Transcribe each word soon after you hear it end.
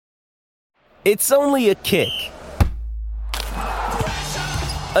It's only a kick,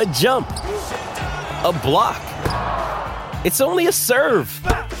 a jump, a block. It's only a serve.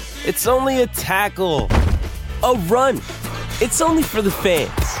 It's only a tackle, a run. It's only for the fans.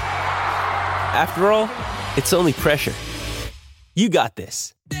 After all, it's only pressure. You got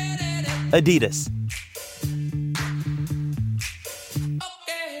this. Adidas.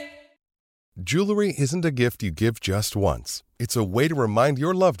 Jewelry isn't a gift you give just once. It's a way to remind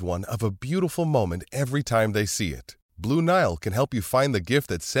your loved one of a beautiful moment every time they see it. Blue Nile can help you find the gift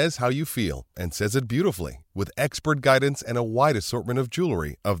that says how you feel and says it beautifully, with expert guidance and a wide assortment of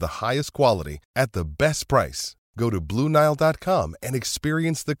jewelry of the highest quality at the best price. Go to BlueNile.com and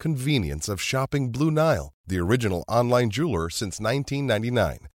experience the convenience of shopping Blue Nile, the original online jeweler since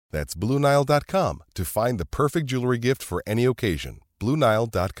 1999. That's BlueNile.com to find the perfect jewelry gift for any occasion.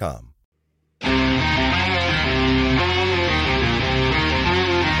 BlueNile.com.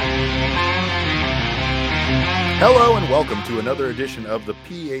 Hello and welcome to another edition of the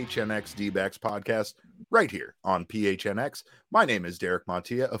PHNX D-backs podcast right here on PHNX. My name is Derek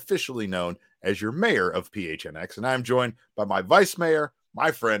Montilla, officially known as your mayor of PHNX, and I'm joined by my vice mayor, my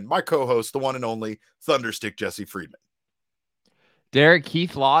friend, my co-host, the one and only Thunderstick Jesse Friedman. Derek,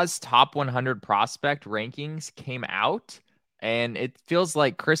 Keith Law's top 100 prospect rankings came out, and it feels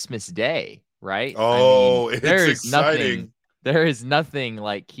like Christmas Day, right? Oh, it's exciting. There is nothing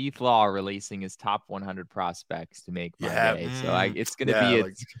like Keith Law releasing his top 100 prospects to make my day. So it's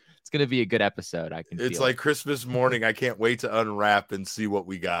gonna be a good episode. It's like Christmas morning. I can't wait to unwrap and see what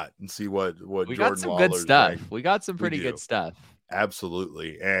we got and see what we Jordan got some Waller's good stuff. ranked. We got some pretty good stuff.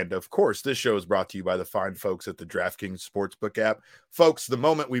 Absolutely. And of course, this show is brought to you by the fine folks at the DraftKings Sportsbook app. Folks, the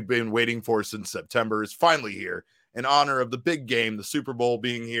moment we've been waiting for since September is finally here in honor of the big game, the Super Bowl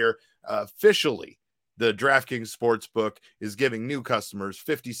being here officially. The DraftKings Sportsbook is giving new customers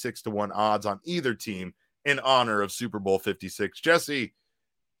 56-1 odds on either team in honor of Super Bowl 56. Jesse,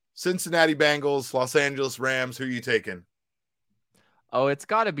 Cincinnati Bengals, Los Angeles Rams, who are you taking? Oh, it's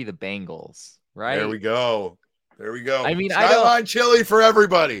got to be the Bengals, right? There we go. I mean, Skyline chili for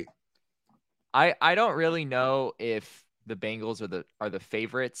everybody. I don't really know if the Bengals are the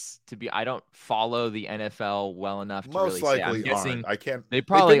favorites to be. I don't follow the NFL well enough to Most really likely say. I'm guessing I can't. They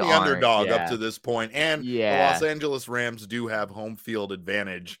probably the underdog up to this point, and the yeah. Los Angeles Rams do have home field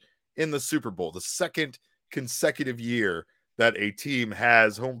advantage in the Super Bowl, the second consecutive year that a team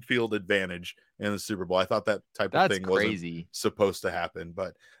has home field advantage in the Super Bowl. I thought that type of thing wasn't supposed to happen,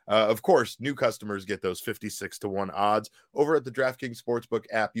 but of course, new customers get those 56-1 odds over at the DraftKings Sportsbook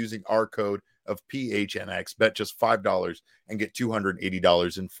app using our code of PHNX. Bet just $5 and get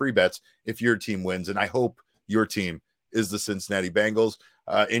 $280 in free bets if your team wins. And I hope your team is the Cincinnati Bengals.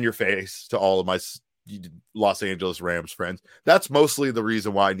 In your face to all of my Los Angeles Rams friends. That's mostly the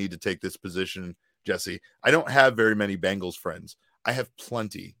reason why I need to take this position, Jesse. I don't have very many Bengals friends. I have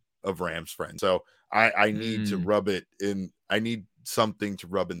plenty of Rams friends. So I need to rub it in. I need something to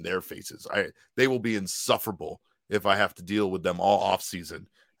rub in their faces. They will be insufferable if I have to deal with them all off season,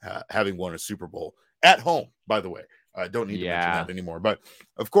 having won a Super Bowl at home, by the way. I don't need to mention that anymore. But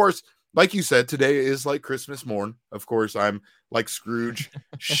of course, like you said, today is like Christmas morn. Of course, I'm like Scrooge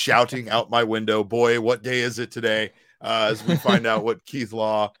shouting out my window, boy, what day is it today? As we find out what Keith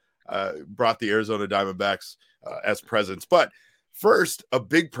Law brought the Arizona Diamondbacks as presents. But first, a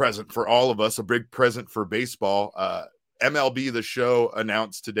big present for all of us, a big present for baseball. MLB The Show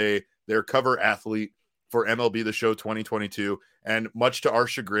announced today their cover athlete for MLB The Show 2022. And much to our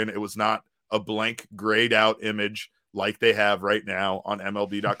chagrin, it was not a blank grayed out image like they have right now on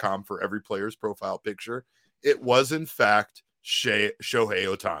MLB.com for every player's profile picture. It was, in fact, Shohei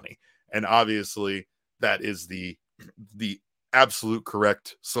Ohtani. And obviously, that is the absolute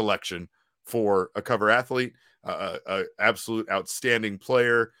correct selection for a cover athlete, an absolute outstanding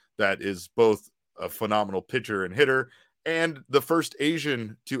player that is both a phenomenal pitcher and hitter, and the first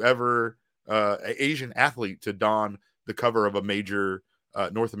Asian athlete to don the cover of a major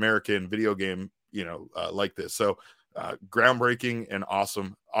North American video game, like this. So groundbreaking and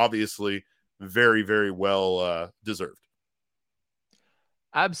awesome. Obviously, very, very well deserved.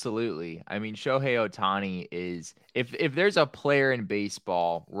 Absolutely. I mean, Shohei Ohtani is, if there's a player in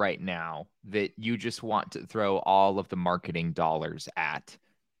baseball right now that you just want to throw all of the marketing dollars at,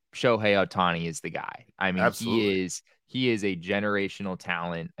 Shohei Ohtani is the guy. I mean, Absolutely. he is a generational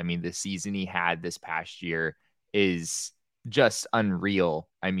talent. I mean, the season he had this past year is just unreal.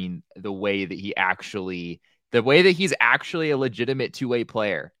 I mean, the way that he's actually a legitimate two-way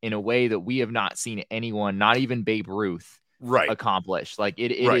player in a way that we have not seen anyone, not even Babe Ruth, accomplish. Like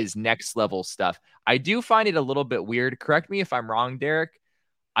it is next level stuff. I do find it a little bit weird. Correct me if I'm wrong, Derek.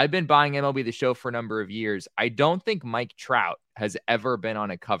 I've been buying MLB The Show for a number of years. I don't think Mike Trout has ever been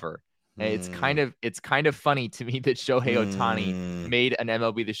on a cover. And it's kind of funny to me that Shohei Ohtani made an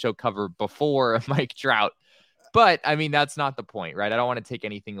MLB The Show cover before Mike Trout. But I mean, that's not the point, right? I don't want to take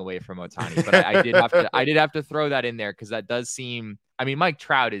anything away from Ohtani, but I did have to throw that in there because that does seem. I mean, Mike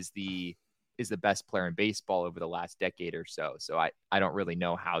Trout is the best player in baseball over the last decade or so. So I don't really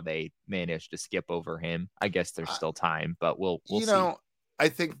know how they managed to skip over him. I guess there's still time, but we'll see. I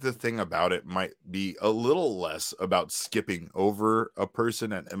think the thing about it might be a little less about skipping over a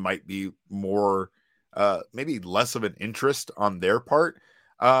person, and it might be more, maybe less of an interest on their part.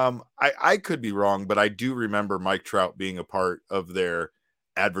 I could be wrong, but I do remember Mike Trout being a part of their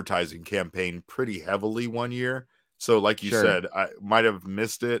advertising campaign pretty heavily one year. So like you said, I might have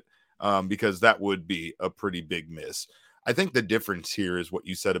missed it because that would be a pretty big miss. I think the difference here is what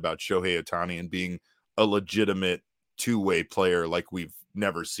you said about Shohei Ohtani and being a legitimate two-way player like we've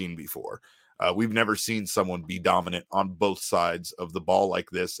never seen before. We've never seen someone be dominant on both sides of the ball like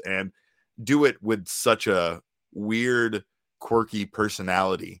this and do it with such a weird, quirky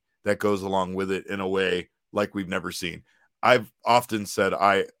personality that goes along with it in a way like we've never seen. I've often said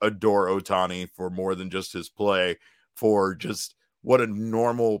I adore Ohtani for more than just his play, for just what a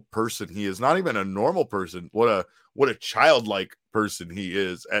normal person he is. Not even a normal person, what a childlike person he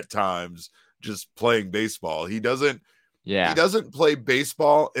is at times, just playing baseball. He doesn't play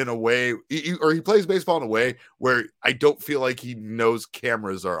baseball in a way, or he plays baseball in a way where I don't feel like he knows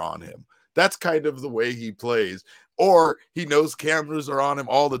cameras are on him. That's kind of the way he plays. Or he knows cameras are on him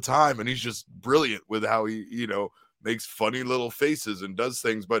all the time, and he's just brilliant with how he, makes funny little faces and does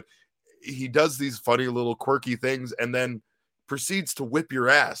things. But he does these funny little quirky things and then proceeds to whip your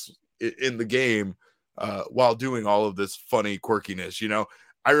ass in the game while doing all of this funny quirkiness.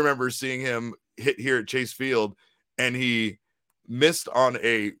 I remember seeing him hit here at Chase Field, and he missed on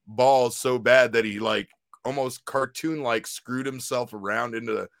a ball so bad that he almost cartoon screwed himself around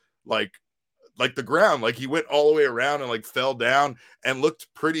into like the ground. Like he went all the way around and fell down and looked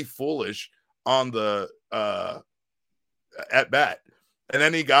pretty foolish on the at bat. And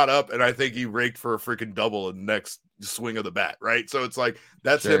then he got up, and I think he raked for a freaking double in the next swing of the bat, right? So it's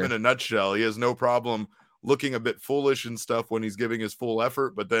that's him in a nutshell. He has no problem looking a bit foolish and stuff when he's giving his full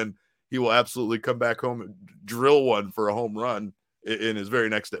effort, but then he will absolutely come back home and drill one for a home run in his very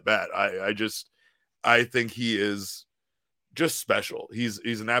next at bat. I think he is just special.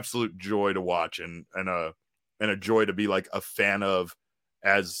 He's an absolute joy to watch and a joy to be a fan of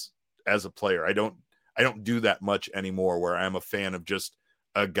as a player. I don't do that much anymore where I'm a fan of just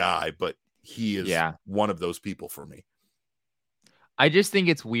a guy, but he is one of those people for me. I just think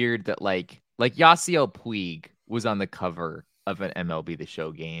it's weird that Yasiel Puig was on the cover of an MLB The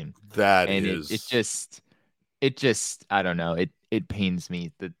Show game. It just I don't know. It pains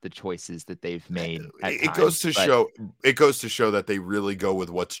me the choices that they've made. It goes to show that they really go with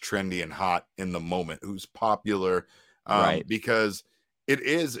what's trendy and hot in the moment, who's popular, right? Because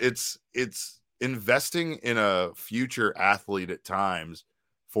it's investing in a future athlete at times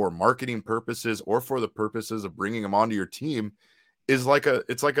for marketing purposes or for the purposes of bringing them onto your team is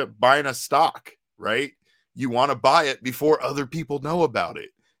it's like buying a stock, right? You want to buy it before other people know about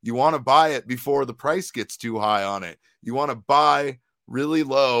it. You want to buy it before the price gets too high on it. You want to buy really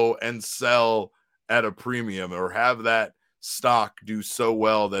low and sell at a premium, or have that stock do so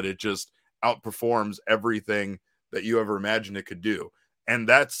well that it just outperforms everything that you ever imagined it could do. And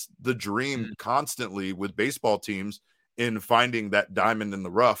that's the dream constantly with baseball teams, in finding that diamond in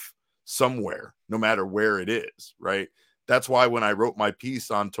the rough somewhere, no matter where it is, right? That's why when I wrote my piece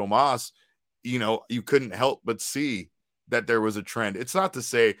on Tomas, you couldn't help but see that there was a trend. It's not to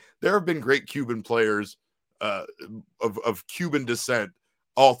say there have been great Cuban players of Cuban descent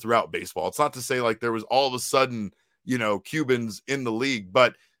all throughout baseball. It's not to say there was all of a sudden, Cubans in the league,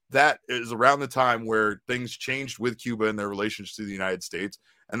 but that is around the time where things changed with Cuba and their relations to the United States.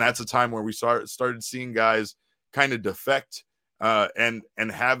 And that's a time where we started seeing guys kind of defect and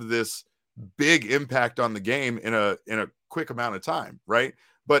have this big impact on the game in a quick amount of time, right?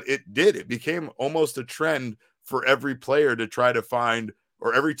 But it became almost a trend for every player to try to find,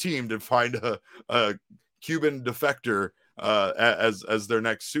 or every team to find a Cuban defector as their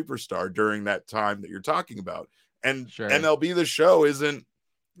next superstar during that time that you're talking about. And MLB The Show isn't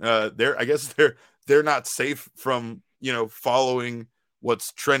I guess they're not safe from following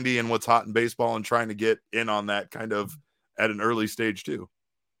what's trendy and what's hot in baseball and trying to get in on that kind of at an early stage too.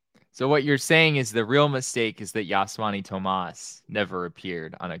 So what you're saying is the real mistake is that Yasmani Tomas never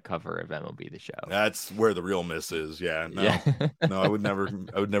appeared on a cover of MLB The Show. That's where the real miss is. Yeah, no, Yeah. no, I would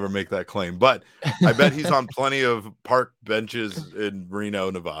never make that claim. But I bet he's on plenty of park benches in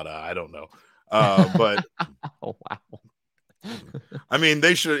Reno, Nevada. I don't know, but oh, wow. I mean,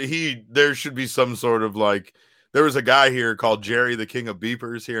 there should be some sort of like. There was a guy here called Jerry, the King of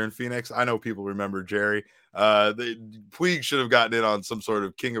Beepers, here in Phoenix. I know people remember Jerry. Puig should have gotten in on some sort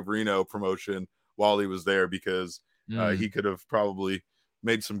of King of Reno promotion while he was there, because he could have probably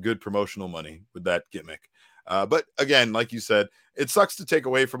made some good promotional money with that gimmick. But again, like you said, it sucks to take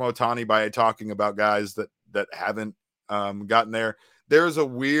away from Ohtani by talking about guys that haven't gotten there. There's a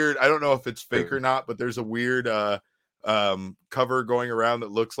weird, I don't know if it's fake or not, but there's a weird cover going around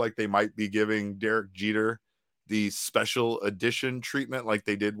that looks like they might be giving Derek Jeter the special edition treatment like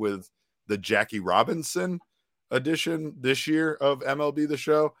they did with the Jackie Robinson edition this year of MLB The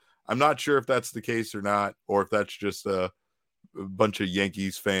Show. I'm not sure if that's the case or not, or if that's just a bunch of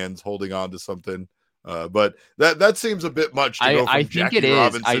Yankees fans holding on to something. But that seems a bit much to go from Jackie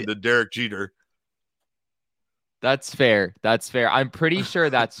Robinson to Derek Jeter. That's fair. I'm pretty sure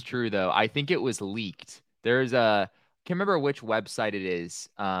that's true, though. I think it was leaked. There's can't remember which website it is,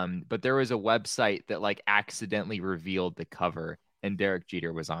 but there was a website that like accidentally revealed the cover and Derek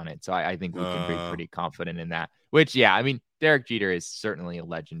Jeter was on it. So I think we can be pretty confident in that, which, yeah, I mean, Derek Jeter is certainly a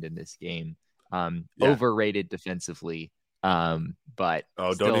legend in this game. Overrated defensively. But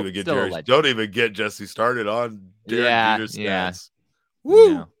don't even get Jesse started on Derek Jeter's stats. Yeah.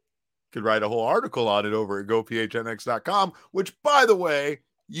 Woo! Yeah. Could write a whole article on it over at gophnx.com, which, by the way,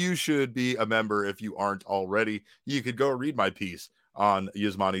 you should be a member if you aren't already. You could go read my piece on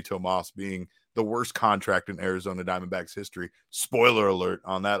Yasmani Tomas being the worst contract in Arizona Diamondbacks history. Spoiler alert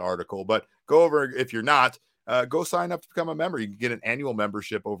on that article. But go over, if you're not, go sign up to become a member. You can get an annual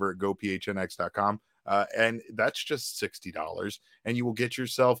membership over at gophnx.com. And that's just $60. And you will get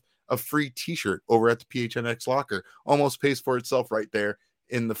yourself a free t-shirt over at the PHNX locker. Almost pays for itself right there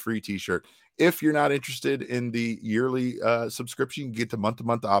in the free t-shirt. If you're not interested in the yearly subscription, you get the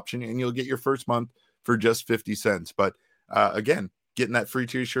month-to-month option, and you'll get your first month for just 50 cents. But again, getting that free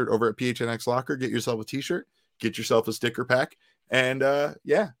t-shirt over at PHNX Locker, get yourself a t-shirt, get yourself a sticker pack, and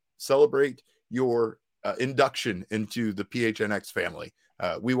celebrate your induction into the PHNX family.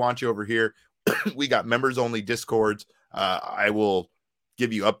 We want you over here. We got members-only Discords. I will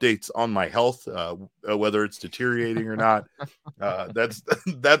give you updates on my health, whether it's deteriorating or not.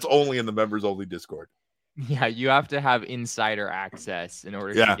 That's only in the members only Discord. Yeah, you have to have insider access in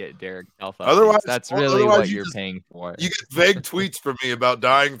order to get Derek's health updates. Otherwise, that's really what you're paying for. You get vague tweets from me about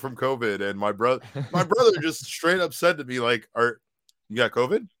dying from COVID, and my brother just straight up said to me, like, you got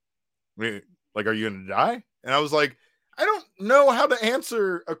COVID? Like, are you gonna die? And I was like, I don't know how to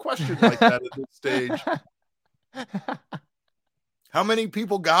answer a question like that at this stage. How many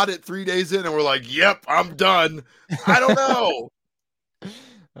people got it 3 days in and were like, yep, I'm done? I don't know.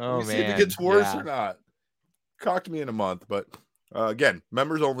 See if it gets worse or not. Talk to me in a month. But again,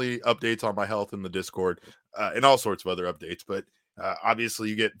 members only updates on my health in the Discord and all sorts of other updates. But obviously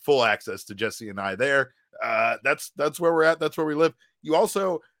you get full access to Jesse and I there. That's where we're at. That's where we live. You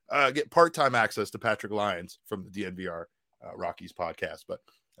also get part-time access to Patrick Lyons from the DNVR Rockies podcast. But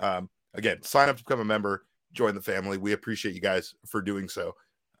again, sign up to become a member. Join the family. We appreciate you guys for doing so.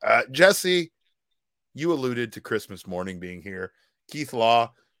 Jesse, you alluded to Christmas morning being here. Keith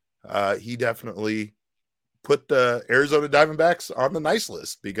Law, he definitely put the Arizona Diamondbacks on the nice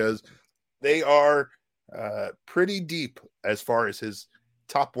list because they are pretty deep as far as his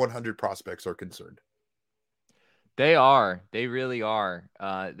top 100 prospects are concerned. They are. They really are.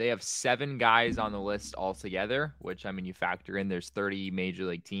 They have 7 guys on the list altogether, which, I mean, you factor in there's 30 major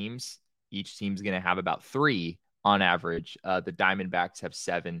league teams. Each team's going to have about 3 on average. The Diamondbacks have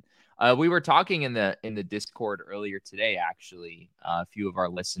 7. We were talking in the Discord earlier today, actually, a few of our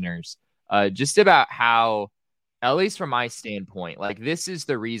listeners, just about how, at least from my standpoint, like this is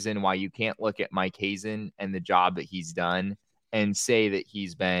the reason why you can't look at Mike Hazen and the job that he's done and say that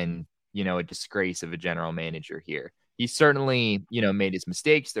he's been, a disgrace of a general manager here. He certainly, made his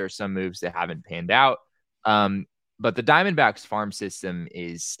mistakes. There are some moves that haven't panned out. But the Diamondbacks farm system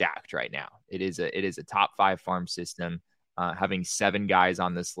is stacked right now. It is a top 5 farm system. Having 7 guys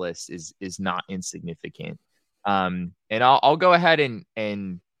on this list is not insignificant. And I'll go ahead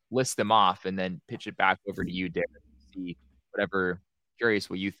and list them off and then pitch it back over to you, Derek, to see whatever, curious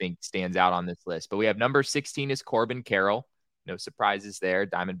what you think stands out on this list. But we have number 16 is Corbin Carroll. No surprises there.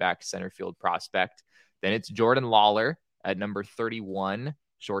 Diamondback center field prospect. Then it's Jordan Lawler at number 31,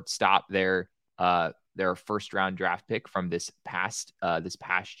 shortstop there. their first round draft pick from this past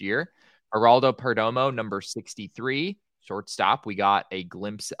year. Geraldo Perdomo, number 63, shortstop. We got a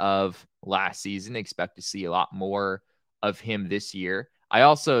glimpse of last season. Expect to see a lot more of him this year.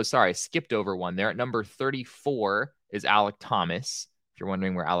 I skipped over one there. At number 34 is Alek Thomas. If you're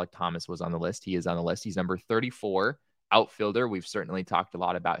wondering where Alek Thomas was on the list, he is on the list. He's number 34, outfielder. We've certainly talked a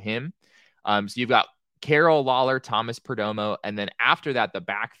lot about him. So you've got Carroll, Lawler, Thomas, Perdomo. And then after that, the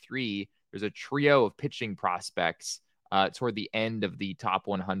back three, there's a trio of pitching prospects toward the end of the top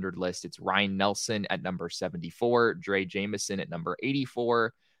 100 list. It's Ryan Nelson at number 74, Dre Jameson at number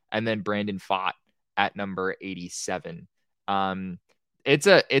 84, and then Brandon Pfaadt at number 87. It's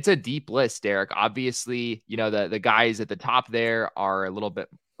a deep list, Derek. Obviously, the guys at the top there are a little bit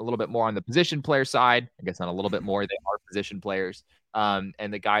more on the position player side. I guess not a little bit more. They are position players. And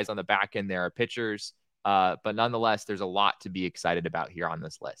the guys on the back end there are pitchers. But nonetheless, there's a lot to be excited about here on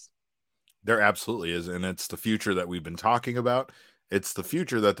this list. There absolutely is. And it's the future that we've been talking about. It's the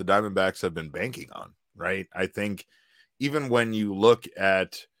future that the Diamondbacks have been banking on, right? I think even when you look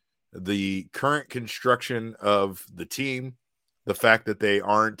at the current construction of the team, the fact that they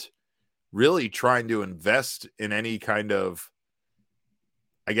aren't really trying to invest in any kind of,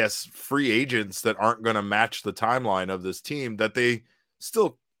 I guess, free agents that aren't going to match the timeline of this team, that they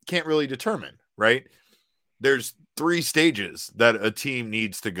still can't really determine, right? There's 3 stages that a team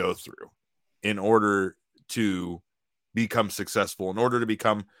needs to go through in order to become successful, in order to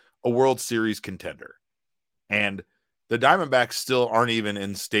become a World Series contender. And the Diamondbacks still aren't even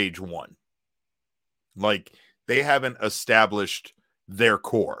in stage 1. Like, they haven't established their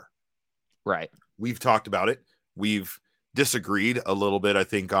core. Right. We've talked about it. We've disagreed a little bit, I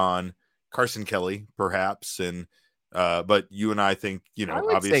think, on Carson Kelly, perhaps. And, but you and I think,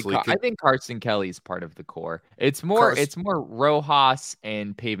 obviously. I think Carson Kelly is part of the core. It's more Rojas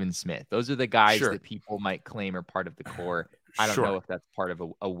and Pavin Smith. Those are the guys that people might claim are part of the core. I don't know if that's part of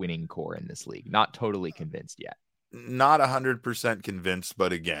a winning core in this league. Not totally convinced yet. Not 100% convinced,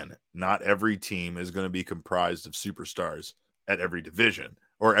 but again, not every team is going to be comprised of superstars at every division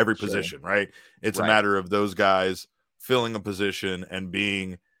or every position, right? It's a matter of those guys filling a position and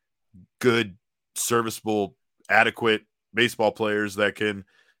being good, serviceable, adequate baseball players that can,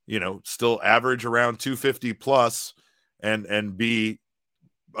 still average around 250 plus and be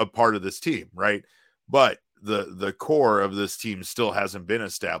a part of this team, right? But the core of this team still hasn't been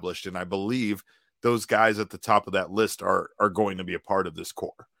established, and I believe those guys at the top of that list are going to be a part of this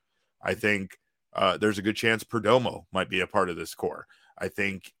core. I think there's a good chance Perdomo might be a part of this core. I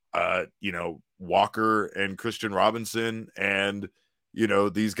think, Walker and Christian Robinson and,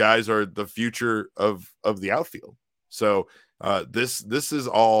 these guys are the future of the outfield. So this is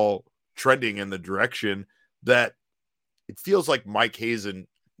all trending in the direction that it feels like Mike Hazen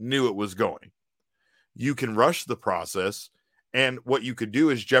knew it was going. You can rush the process, and what you could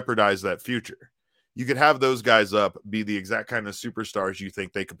do is jeopardize that future. You could have those guys up, be the exact kind of superstars you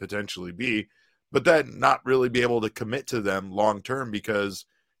think they could potentially be, but then not really be able to commit to them long-term because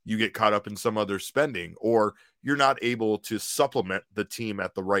you get caught up in some other spending, or you're not able to supplement the team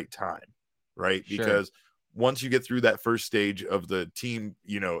at the right time, right? Sure. Because once you get through that first stage of the team,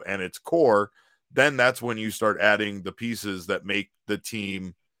 and its core, then that's when you start adding the pieces that make the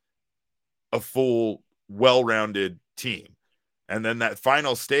team a full, well-rounded team. And then that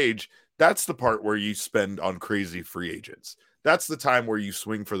final stage, that's the part where you spend on crazy free agents. That's the time where you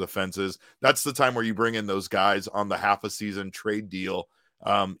swing for the fences. That's the time where you bring in those guys on the half a season trade deal,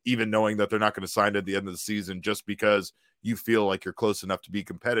 even knowing that they're not going to sign at the end of the season just because you feel like you're close enough to be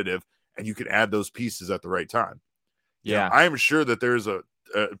competitive, and you can add those pieces at the right time. Yeah. I am sure that there's a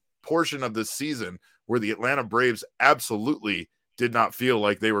portion of this season where the Atlanta Braves absolutely did not feel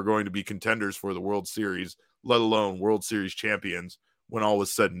like they were going to be contenders for the World Series, let alone World Series champions when all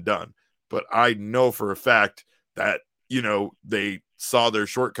was said and done. But I know for a fact that, they saw their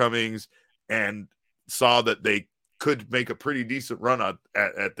shortcomings and saw that they could make a pretty decent run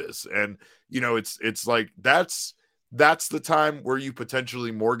at this. And, it's like, that's the time where you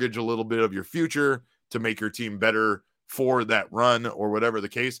potentially mortgage a little bit of your future to make your team better for that run or whatever the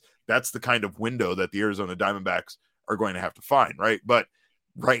case. That's the kind of window that the Arizona Diamondbacks are going to have to find, right? But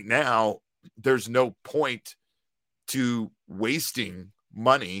right now, there's no point to wasting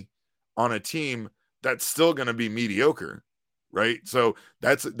money on a team that's still going to be mediocre, right? So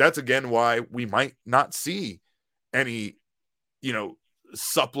that's again why we might not see any,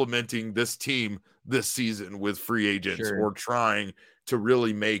 supplementing this team this season with free agents or trying to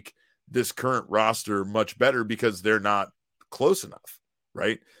really make this current roster much better, because they're not close enough,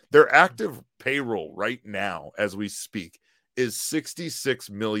 right? Their active payroll right now, as we speak, is $66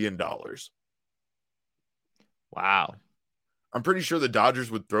 million. Wow. I'm pretty sure the Dodgers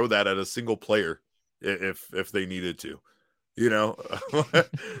would throw that at a single player if they needed to. You know,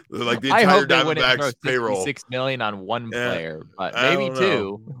 like the I entire hope they wouldn't throw Diamondbacks payroll. $66 million on one Yeah, player, but I maybe don't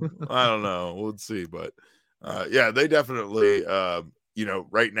know. two. I don't know. We'll see. But yeah, they definitely,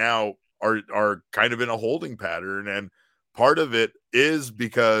 right now are kind of in a holding pattern, and part of it is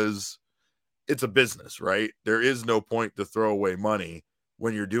because it's a business, right? There is no point to throw away money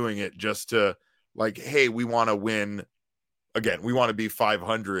when you're doing it just to like, hey, we want to win again. We want to be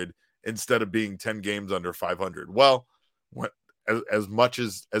 500 instead of being 10 games under 500. Well, as much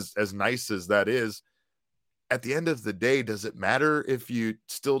as nice as that is, at the end of the day, does it matter if you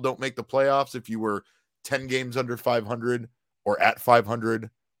still don't make the playoffs if you were 10 games under 500 or at 500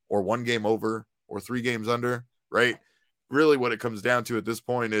 or one game over or 3 games under, right? Really what it comes down to at this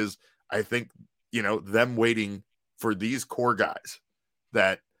point is I think, them waiting for these core guys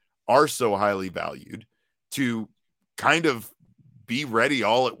that are so highly valued to kind of be ready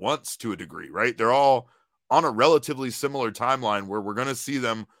all at once to a degree, right? They're all on a relatively similar timeline where we're going to see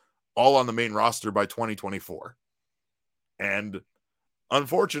them all on the main roster by 2024. And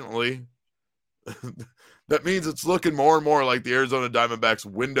unfortunately, that means it's looking more and more like the Arizona Diamondbacks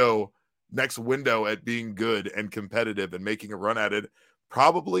next window at being good and competitive and making a run at it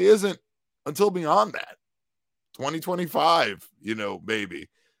probably isn't until beyond that. 2025, maybe.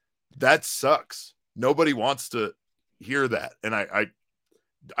 That sucks. Nobody wants to hear that. And I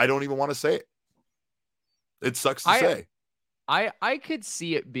don't even want to say it. It sucks to say. I could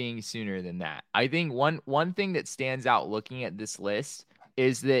see it being sooner than that. I think one thing that stands out looking at this list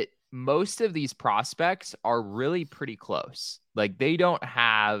is that most of these prospects are really pretty close. Like they don't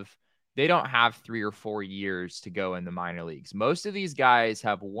have 3 or 4 years to go in the minor leagues. Most of these guys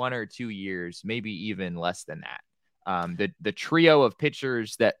have 1 or 2 years, maybe even less than that. The trio of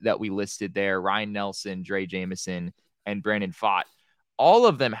pitchers that we listed there, Ryan Nelson, Dre Jameson, and Brandon Pfaadt, all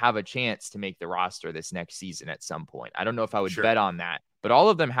of them have a chance to make the roster this next season at some point. I don't know if I would bet on that, but all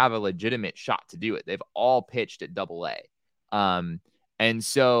of them have a legitimate shot to do it. They've all pitched at Double-A. And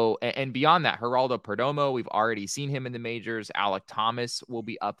beyond that, Geraldo Perdomo, we've already seen him in the majors. Alek Thomas will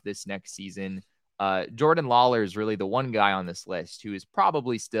be up this next season. Jordan Lawler is really the one guy on this list who is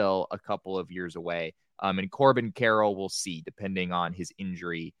probably still a couple of years away. And Corbin Carroll, we'll see, depending on his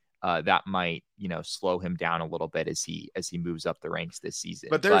injury. That might, slow him down a little bit as he moves up the ranks this season.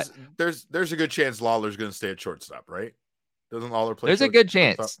 But there's a good chance Lawler's going to stay at shortstop, right? Doesn't Lawler play? There's a good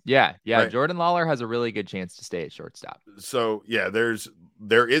chance. Yeah. Right. Jordan Lawler has a really good chance to stay at shortstop. So yeah,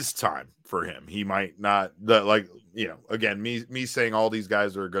 there is time for him. He might not again, me saying all these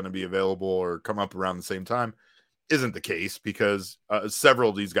guys are going to be available or come up around the same time isn't the case because several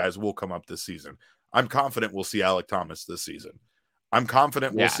of these guys will come up this season. I'm confident we'll see Alek Thomas this season. I'm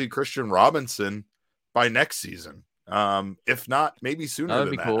confident we'll see Christian Robinson by next season. If not, maybe sooner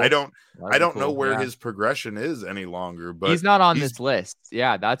than that. Cool. I don't know where his progression is any longer, but he's not on this list.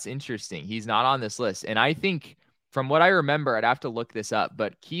 Yeah, that's interesting. He's not on this list. And I think from what I remember, I'd have to look this up,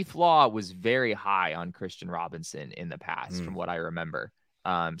 but Keith Law was very high on Christian Robinson in the past, from what I remember.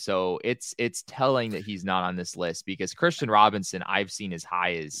 So it's telling that he's not on this list because Christian Robinson I've seen as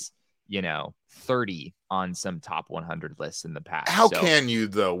high as 30 on some top 100 lists in the past. How can you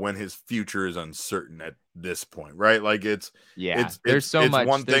though when his future is uncertain at this point, right? Like it's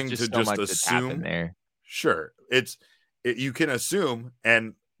one thing to just assume there. Sure, you can assume,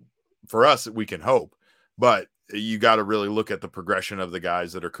 and for us we can hope, but you got to really look at the progression of the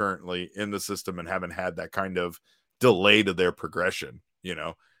guys that are currently in the system and haven't had that kind of delay to their progression.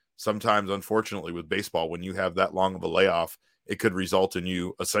 Sometimes, unfortunately, with baseball, when you have that long of a layoff, it could result in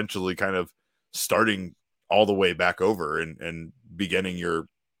you essentially kind of starting all the way back over and beginning your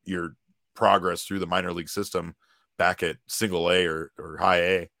progress through the minor league system back at single A or high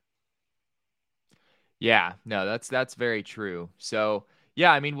A. Yeah, no, that's very true. So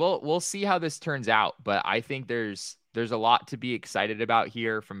yeah, I mean, we'll see how this turns out, but I think there's a lot to be excited about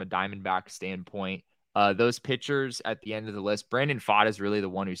here from a Diamondback standpoint. Those pitchers at the end of the list, Brandon Pfaadt is really the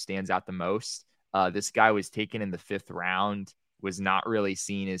one who stands out the most. This guy was taken in the 5th round, was not really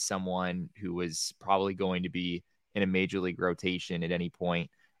seen as someone who was probably going to be in a major league rotation at any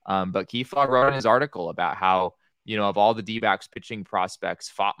point. But Keith Law wrote in his article about how, of all the D-backs pitching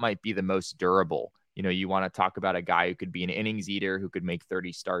prospects, Pfaadt might be the most durable. You want to talk about a guy who could be an innings eater, who could make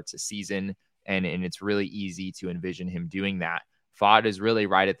 30 starts a season, and it's really easy to envision him doing that. Pfaadt is really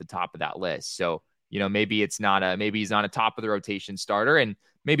right at the top of that list. So, maybe he's not a top of the rotation starter, and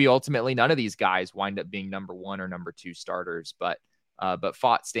maybe ultimately none of these guys wind up being number 1 or number 2 starters. But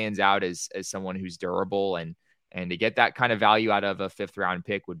Pfaadt stands out as someone who's durable, and to get that kind of value out of a 5th round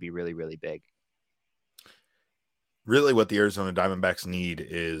pick would be really, really big. really what the Arizona Diamondbacks need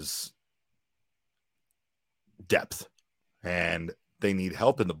is depth, and they need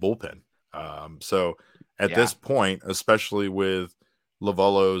help in the bullpen. So at this point, especially with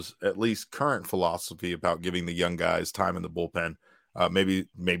Lovullo's at least current philosophy about giving the young guys time in the bullpen,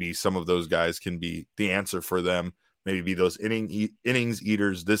 maybe some of those guys can be the answer for them. Maybe be those innings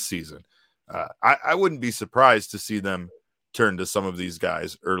eaters this season. I wouldn't be surprised to see them turn to some of these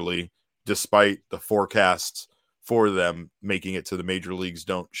guys early, despite the forecasts for them making it to the major leagues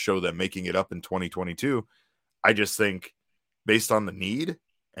don't show them making it up in 2022. I just think based on the need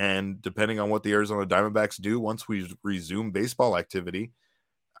and depending on what the Arizona Diamondbacks do once we resume baseball activity,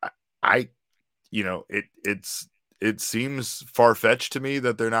 it seems far-fetched to me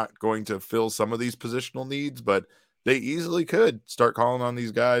that they're not going to fill some of these positional needs, but they easily could start calling on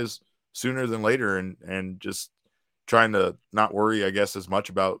these guys sooner than later and just trying to not worry, I guess, as much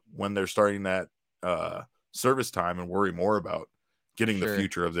about when they're starting that service time and worry more about getting the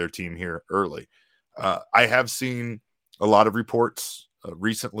future of their team here early. I have seen a lot of reports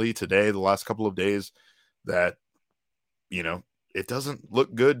recently today, the last couple of days, that, it doesn't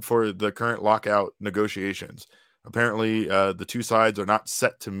look good for the current lockout negotiations. Apparently, the two sides are not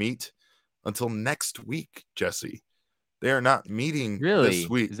set to meet until next week, Jesse. They are not meeting this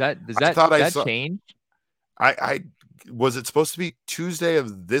week. Does that change? I was it supposed to be Tuesday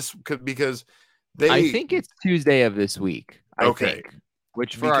of this because I think it's Tuesday of this week. I think.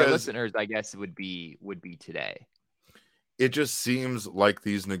 Which for our listeners, I guess would be today. It just seems like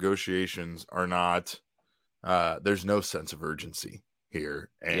these negotiations are not. There's no sense of urgency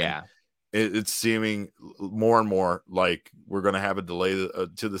here, and it's seeming more and more like we're going to have a delay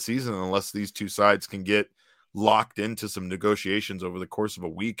to the season unless these two sides can get locked into some negotiations over the course of a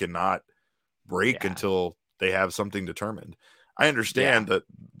week and not break until they have something determined. I understand that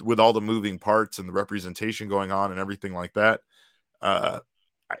with all the moving parts and the representation going on and everything like that,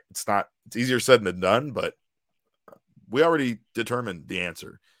 it's easier said than done, but we already determined the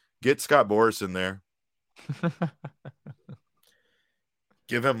answer. Get Scott Boras in there.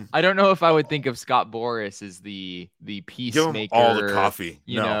 Give him. I don't know if I would think of Scott Boras as the peacemaker. Give him all the coffee.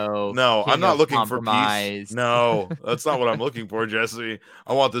 No, I'm not looking for peace. No, that's not what I'm looking for, Jesse.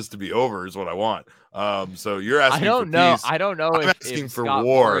 I want this to be over, is what I want. So you're asking for peace. I don't know. I'm asking for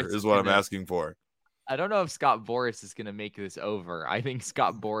war is what I'm asking for. I don't know if Scott Boras is going to make this over. I think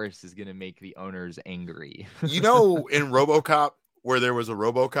Scott Boras is going to make the owners angry. In RoboCop, where there was a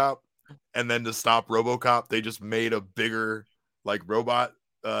RoboCop, and then to stop RoboCop, they just made a bigger robot.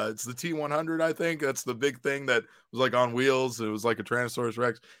 It's the T-100, I think. That's the big thing that was on wheels. It was like a Tyrannosaurus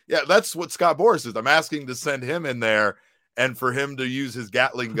Rex. Yeah, that's what Scott Boras is. I'm asking to send him in there and for him to use his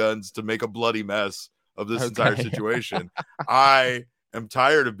Gatling guns to make a bloody mess of this entire situation. I am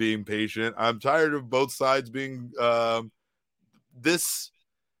tired of being patient. I'm tired of both sides being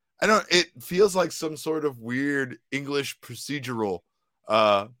it feels like some sort of weird English procedural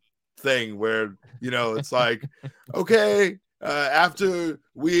thing where, it's like, okay, after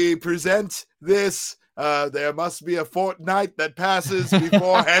we present this, there must be a fortnight that passes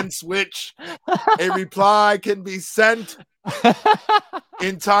before hence which a reply can be sent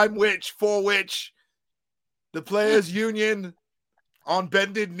in time for which the players union on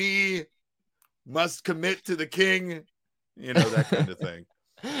bended knee must commit to the king, that kind of thing.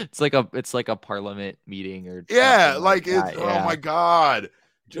 It's like a parliament meeting or oh my God.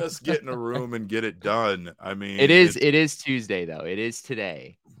 Just get in a room and get it done. I mean, it is Tuesday though. It is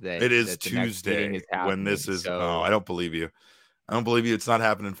today. It is Tuesday when this is. So... I don't believe you. It's not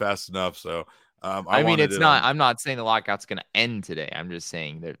happening fast enough. So, it's not. I'm not saying the lockout's going to end today. I'm just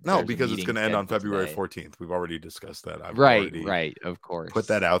saying that because it's going to end on February 14th. We've already discussed that. Right. Of course. Put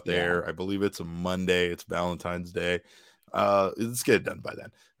that out there. I believe it's a Monday. It's Valentine's Day. Let's get it done by then.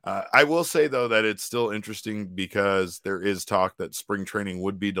 I will say, though, that it's still interesting because there is talk that spring training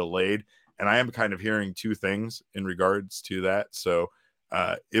would be delayed. And I am kind of hearing two things in regards to that. So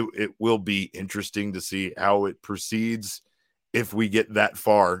it will be interesting to see how it proceeds if we get that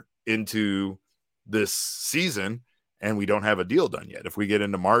far into this season and we don't have a deal done yet. If we get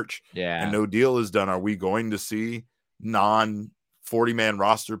into March and no deal is done, are we going to see non-40-man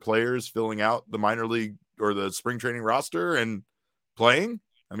roster players filling out the minor league or the spring training roster and playing?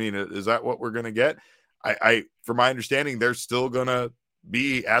 I mean, is that what we're going to get? From my understanding, they're still going to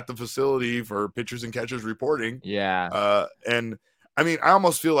be at the facility for pitchers and catchers reporting. Yeah. And I mean, I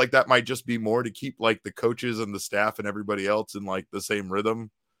almost feel like that might just be more to keep the coaches and the staff and everybody else in the same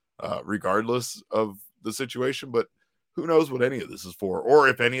rhythm, regardless of the situation. But who knows what any of this is for, or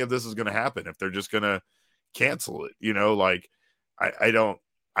if any of this is going to happen, if they're just going to cancel it, I don't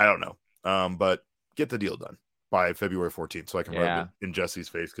know. But get the deal done. by February 14th, so I can rub it in Jesse's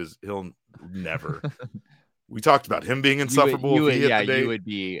face because he'll never. We talked about him being insufferable. You if he hit the date. You would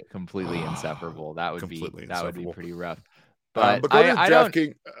be completely insufferable. That would be pretty rough. But go to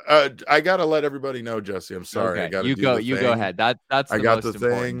DraftKings. I gotta let everybody know, Jesse. I'm sorry. Okay. I gotta you do go. the You thing. go ahead. That's I the got most the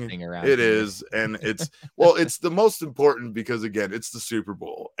important thing around. It is, and it's it's the most important because again, it's the Super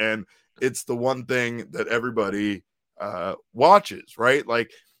Bowl, and it's the one thing that everybody watches, right?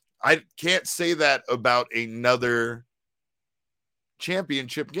 Like, I can't say that about another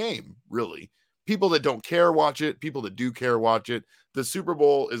championship game, really. People that don't care watch it. People that do care watch it. The Super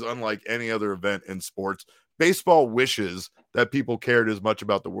Bowl is unlike any other event in sports. Baseball wishes that people cared as much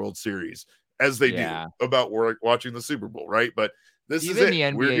about the World Series as they do about watching the Super Bowl, right? But this even is the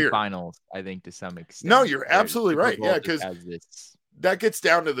it. NBA Finals, I think, to some extent. No, you're absolutely right. Yeah, because that gets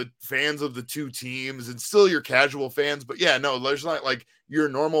down to the fans of the two teams and still your casual fans. But yeah, no, there's not like your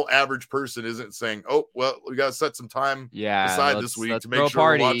normal average person isn't saying, oh, well, we got to set some time aside this week to make sure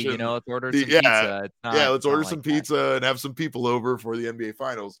we're watching. Let's order some pizza. Let's order some pizza and have some people over for the NBA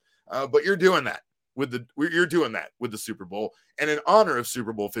Finals. But you're doing that with the Super Bowl. And in honor of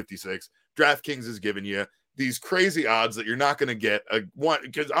Super Bowl 56, DraftKings is giving you these crazy odds that you're not going to get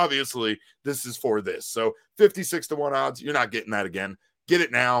because obviously this is for this. So 56-1 odds, you're not getting that again. Get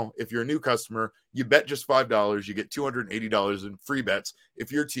it now. If you're a new customer, you bet just $5, you get $280 in free bets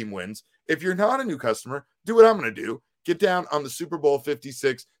if your team wins. If you're not a new customer, do what I'm going to do. Get down on the Super Bowl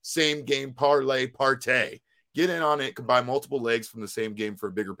 56 same game parlay partay. Get in on it, combine multiple legs from the same game for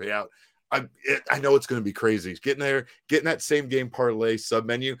a bigger payout. I know it's going to be crazy. Getting that same game parlay sub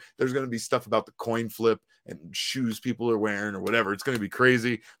menu. There's going to be stuff about the coin flip and shoes people are wearing or whatever. It's going to be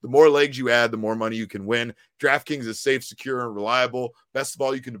crazy. The more legs you add, the more money you can win. DraftKings is safe, secure, and reliable. Best of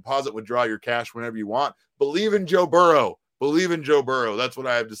all, you can deposit, withdraw your cash whenever you want. Believe in Joe Burrow. Believe in Joe Burrow. That's what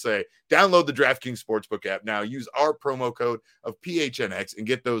I have to say. Download the DraftKings Sportsbook app now. Use our promo code of PHNX and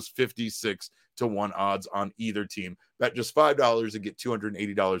get those 56-1 odds on either team. Bet just $5 and get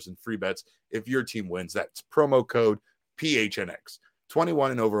 $280 in free bets if your team wins. That's promo code PHNX.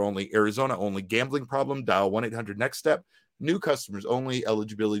 21 and over only. Arizona only. Gambling problem? Dial 1-800-NEXT-STEP. New customers only.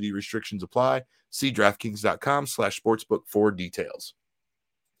 Eligibility restrictions apply. See DraftKings.com/sportsbook for details.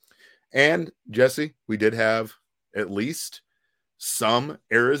 And Jesse, we did have at least some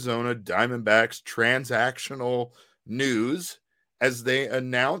Arizona Diamondbacks transactional news as they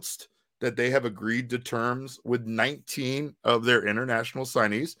announced that they have agreed to terms with 19 of their international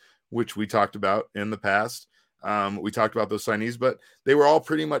signees, which we talked about in the past. We talked about those signees, but they were all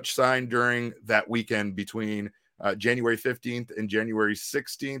pretty much signed during that weekend between January 15th and January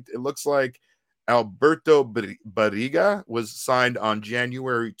 16th. It looks like Alberto Barriga was signed on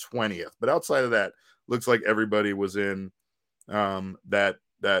January 20th, but outside of that, looks like everybody was in that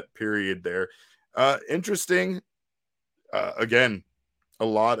period there. Interesting. Again, a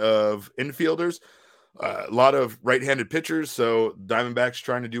lot of infielders, a lot of right-handed pitchers. So Diamondbacks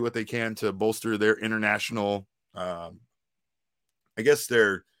trying to do what they can to bolster their international. I guess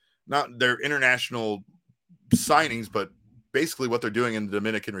they're not their international signings, but basically what they're doing in the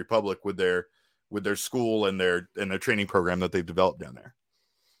Dominican Republic with their school and their training program that they've developed down there.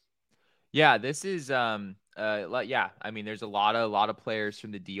 Yeah, this is yeah. I mean, there's a lot of players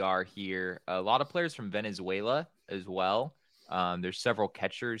from the DR here, a lot of players from Venezuela as well. There's several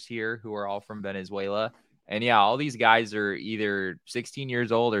catchers here who are all from Venezuela. And yeah, all these guys are either 16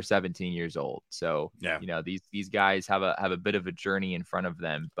 years old or 17 years old. So, these guys have a bit of a journey in front of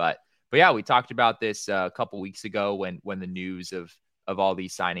them. But yeah, we talked about this a couple weeks ago when the news of all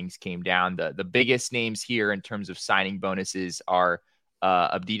these signings came down. The biggest names here in terms of signing bonuses are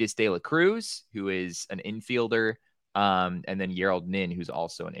Abditas De La Cruz, who is an infielder, and then Yerald Nin, who's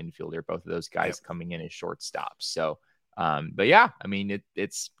also an infielder. Both of those guys coming in as shortstops. So, but yeah, I mean,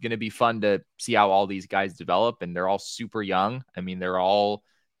 it's going to be fun to see how all these guys develop, and they're all super young. I mean, this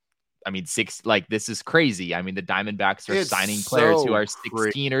is crazy. I mean, the Diamondbacks are signing players who are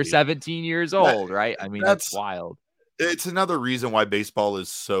 16 or 17 years old, right? I mean, that's wild. It's another reason why baseball is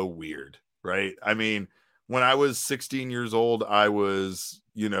so weird, right? I mean, when I was 16 years old, I was,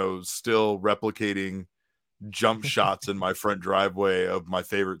 still replicating jump shots in my front driveway of my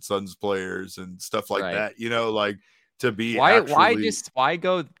favorite Suns players and stuff like that, like to be why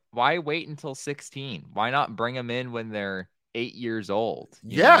wait until 16? Why not bring them in when they're 8 years old?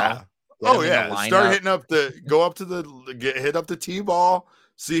 Start hitting up hit up the T-ball,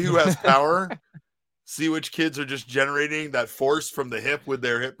 see who has power. See which kids are just generating that force from the hip with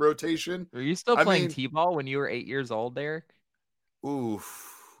their hip rotation. Were you still playing T-ball when you were 8 years old, Derek?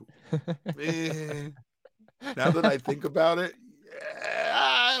 Oof. Now that I think about it,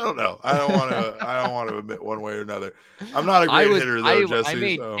 I don't know. I don't want to admit one way or another. I'm not a great hitter though, Jesse. I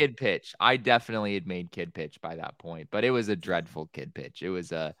made kid pitch. I definitely had made kid pitch by that point, but it was a dreadful kid pitch. It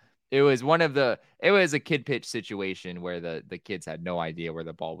was a kid pitch situation where the kids had no idea where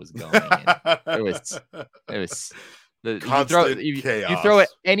the ball was going. It was chaos. You throw it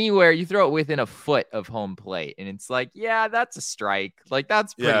anywhere, you throw it within a foot of home plate, and it's like, yeah, that's a strike. Like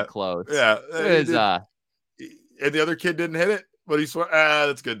that's pretty close. Yeah. It was, and the other kid didn't hit it, but he swung.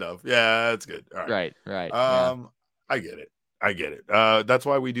 That's good enough. Yeah, that's good. All right. Right. I get it. That's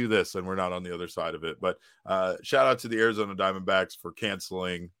why we do this, and we're not on the other side of it. But shout out to the Arizona Diamondbacks for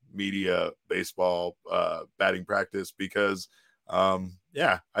canceling media baseball batting practice because, I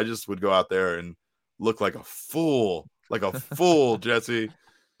just would go out there and look like a fool, Jesse.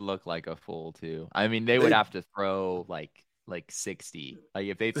 Look like a fool too. I mean, they would have to throw like 60. Like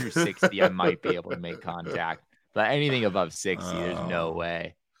if they threw 60, I might be able to make contact. But anything above 60, there's no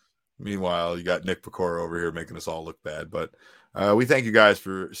way. Meanwhile, you got Nick Pecora over here making us all look bad. But we thank you guys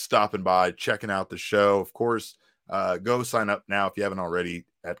for stopping by, checking out the show. Of course, go sign up now if you haven't already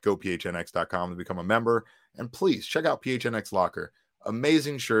at gophnx.com to become a member. And please check out PHNX Locker.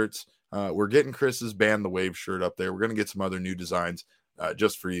 Amazing shirts. We're getting Chris's Band the Wave shirt up there. We're going to get some other new designs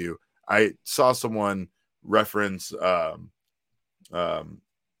just for you. I saw someone reference one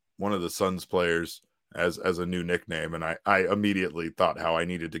of the Suns players as a new nickname, and I immediately thought how I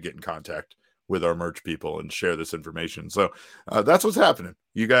needed to get in contact with our merch people and share this information. So that's what's happening.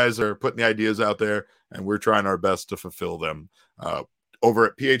 You guys are putting the ideas out there, and we're trying our best to fulfill them over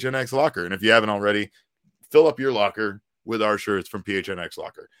at PHNX Locker. And if you haven't already, fill up your locker with our shirts from PHNX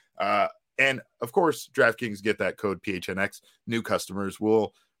Locker. And of course, DraftKings, get that code PHNX. New customers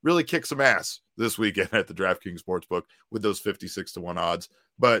will really kick some ass this weekend at the DraftKings Sportsbook with those 56-1 odds.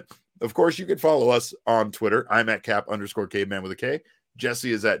 But of course, you can follow us on Twitter. I'm at Cap_Caveman with a K.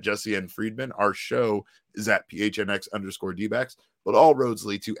 Jesse is at Jesse N. Friedman. Our show is at PHNX_DBacks. But all roads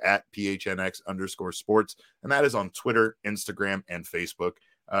lead to at PHNX_sports. And that is on Twitter, Instagram, and Facebook.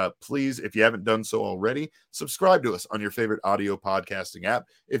 Please, if you haven't done so already, subscribe to us on your favorite audio podcasting app.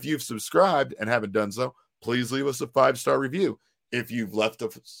 If you've subscribed and haven't done so, please leave us a 5-star review. If you've left a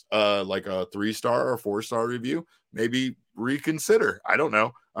 3-star or 4-star review, maybe reconsider. I don't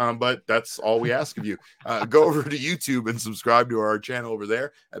know. But that's all we ask of you. Go over to YouTube and subscribe to our channel over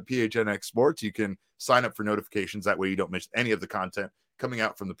there at PHNX Sports. You can sign up for notifications. That way you don't miss any of the content coming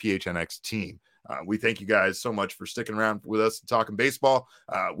out from the PHNX team. We thank you guys so much for sticking around with us and talking baseball.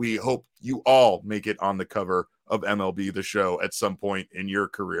 We hope you all make it on the cover of MLB The Show at some point in your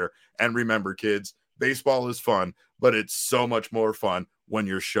career. And remember, kids, baseball is fun, but it's so much more fun when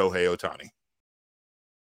you're Shohei Ohtani.